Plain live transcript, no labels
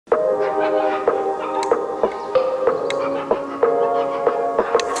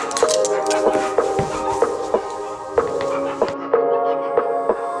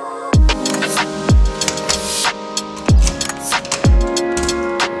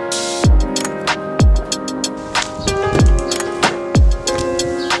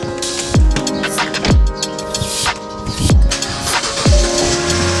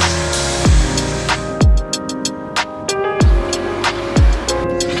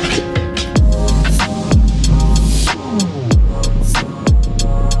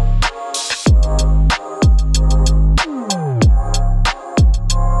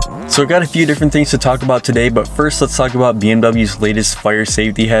So I've got a few different things to talk about today, but first let's talk about BMW's latest fire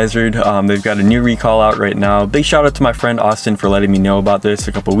safety hazard. They've got a new recall out right now. Big shout out to my friend Austin for letting me know about this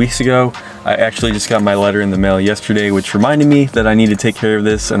a couple weeks ago. I actually just got my letter in the mail yesterday, which reminded me that I need to take care of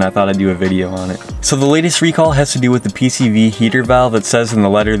this, and I thought I'd do a video on it. So the latest recall has to do with the PCV heater valve. It says in the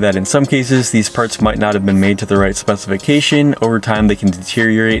letter that in some cases these parts might not have been made to the right specification. Over time they can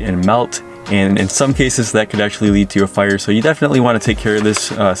deteriorate and melt, and in some cases that could actually lead to a fire, so you definitely want to take care of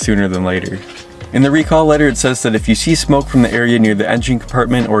this sooner than later. In the recall letter it says that if you see smoke from the area near the engine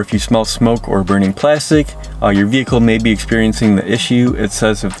compartment, or if you smell smoke or burning plastic, your vehicle may be experiencing the issue. It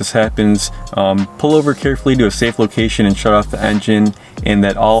says if this happens, pull over carefully to a safe location and shut off the engine, and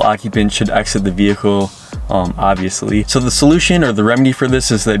that all occupants should exit the vehicle, obviously. So the solution or the remedy for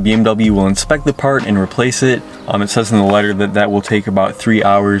this is that BMW will inspect the part and replace it. It says in the letter that that will take about 3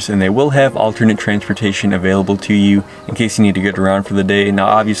 hours, and they will have alternate transportation available to you in case you need to get around for the day. Now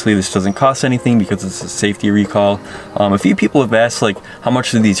obviously this doesn't cost anything because it's a safety recall. A few people have asked like how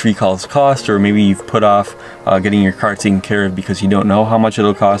much do these recalls cost, or maybe you've put off getting your car taken care of because you don't know how much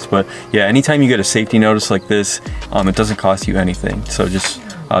it'll cost. But yeah, anytime you get a safety notice like this, it doesn't cost you anything, so just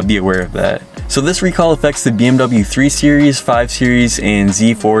be aware of that. So this recall affects the BMW 3 Series, 5 Series, and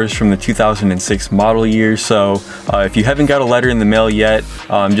Z4s from the 2006 model year. So if you haven't got a letter in the mail yet,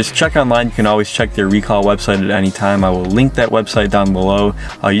 just check online. You can always check their recall website at any time. I will link that website down below.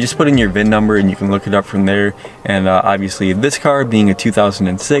 You just put in your VIN number and you can look it up from there. And obviously this car, being a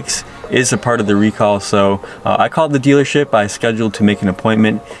 2006, is a part of the recall. So I called the dealership. I scheduled to make an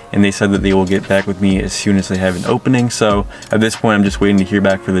appointment, and they said that they will get back with me as soon as they have an opening. So at this point I'm just waiting to hear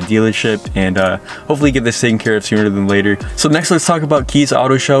back for the dealership, and hopefully get this taken care of sooner than later. So next let's talk about Keys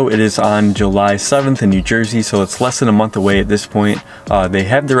Auto Show. It is on July 7th in New Jersey, so it's less than a month away at this point. They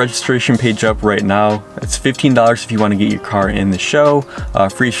have the registration page up right now. It's $15 if you want to get your car in the show,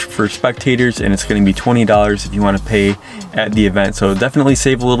 free for spectators, and it's going to be $20 if you want to pay at the event. So definitely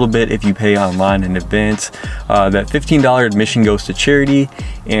save a little bit if you pay online in advance. That $15 admission goes to charity,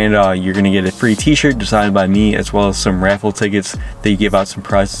 and you're going to get a free t-shirt designed by me, as well as some raffle tickets. They give out some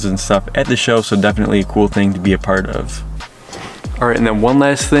prizes and stuff at the show, so definitely a cool thing to be a part of. Alright, and then one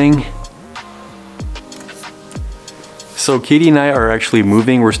last thing. So Katie and I are actually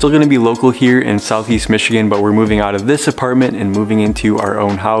moving. We're still going to be local here in Southeast Michigan, but we're moving out of this apartment and moving into our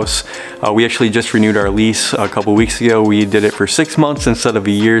own house. We actually just renewed our lease a couple weeks ago. We did it for 6 months instead of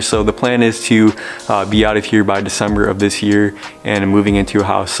a year. So the plan is to be out of here by December of this year and moving into a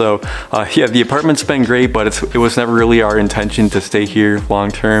house. So yeah, the apartment's been great, but it was never really our intention to stay here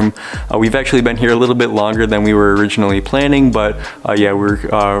long term. We've actually been here a little bit longer than we were originally planning, but yeah,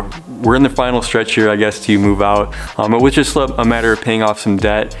 we're in the final stretch here, I guess, to move out. It was just a matter of paying off some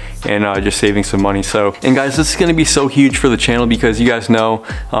debt and just saving some money. So, and guys, this is going to be so huge for the channel because you guys know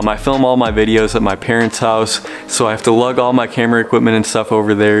I film all my videos at my parents' house, so I have to lug all my camera equipment and stuff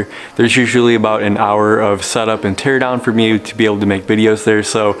over there. There's usually about an hour of setup and tear down for me to be able to make videos there.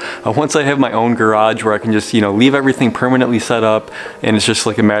 So once I have my own garage where I can just, you know, leave everything permanently set up, and it's just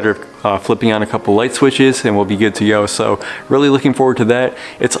like a matter of flipping on a couple light switches and we'll be good to go. So really looking forward to that.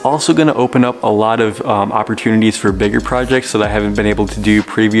 It's also going to open up a lot of opportunities for bigger projects that I haven't been able to do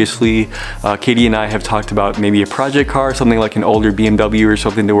previously. Katie and I have talked about maybe a project car, something like an older BMW or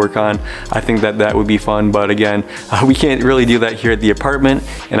something to work on. I think that that would be fun, but again, we can't really do that here at the apartment,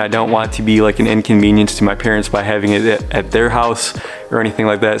 and I don't want to be like an inconvenience to my parents by having it at their house or anything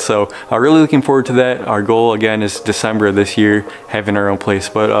like that. So really looking forward to that. Our goal again is December of this year, having our own place.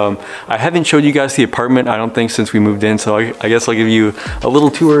 But I haven't showed you guys the apartment, I don't think, since we moved in, so I guess I'll give you a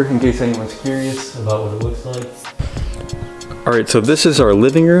little tour in case anyone's curious about what it looks like. Alright, so this is our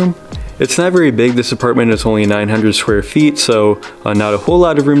living room. It's not very big. This apartment is only 900 square feet, so not a whole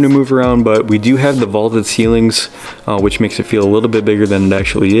lot of room to move around, but we do have the vaulted ceilings, which makes it feel a little bit bigger than it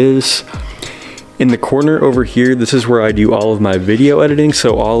actually is. In the corner over here, this is where I do all of my video editing,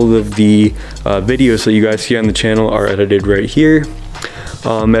 so all of the videos that you guys see on the channel are edited right here.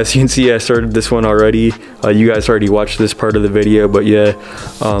 As you can see, I started this one already. You guys already watched this part of the video, but yeah,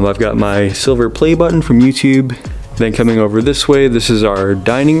 I've got my silver play button from YouTube. Then coming over this way, this is our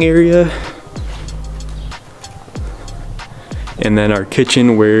dining area. And then our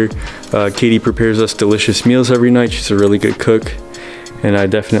kitchen, where Katie prepares us delicious meals every night. She's a really good cook, and I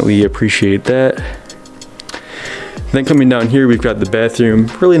definitely appreciate that. Then coming down here, we've got the bathroom.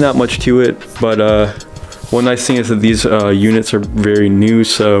 Really not much to it, but one nice thing is that these units are very new,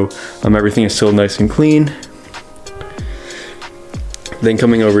 so everything is still nice and clean. Then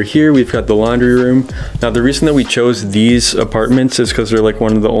coming over here, we've got the laundry room. Now the reason that we chose these apartments is because they're like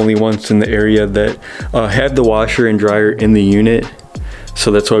one of the only ones in the area that have the washer and dryer in the unit.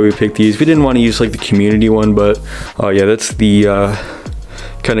 so that's why we picked these. We didn't want to use like the community one, but yeah, that's the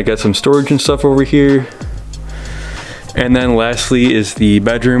kind of got some storage and stuff over here. And then lastly is the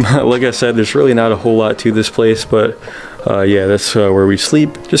bedroom. Like I said, there's really not a whole lot to this place, but yeah, that's where we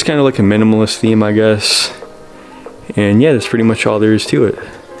sleep. Just kind of like a minimalist theme, I guess. And yeah, that's pretty much all there is to it.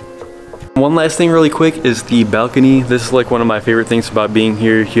 One last thing really quick is the balcony. This is like one of my favorite things about being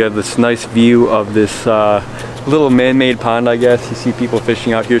here. You have this nice view of this little man-made pond, I guess. You see people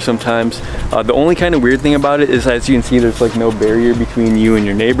fishing out here sometimes. The only kind of weird thing about it is, as you can see, there's like no barrier between you and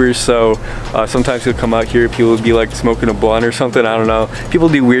your neighbors. So sometimes you'll come out here, people will be like smoking a blunt or something, I don't know. People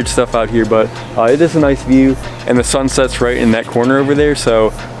do weird stuff out here, but it is a nice view, and the sun sets right in that corner over there. So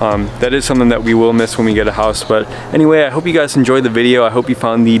that is something that we will miss when we get a house. But anyway, I hope you guys enjoyed the video. I hope you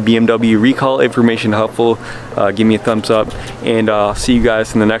found the BMW recall information helpful. Give me a thumbs up, and I'll see you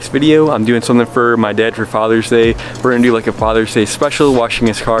guys in the next video. I'm doing something for my dad for Father's Day. We're gonna do like a Father's Day special, washing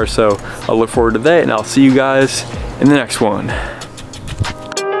his car, so I'll look forward to that, and I'll see you guys in the next one.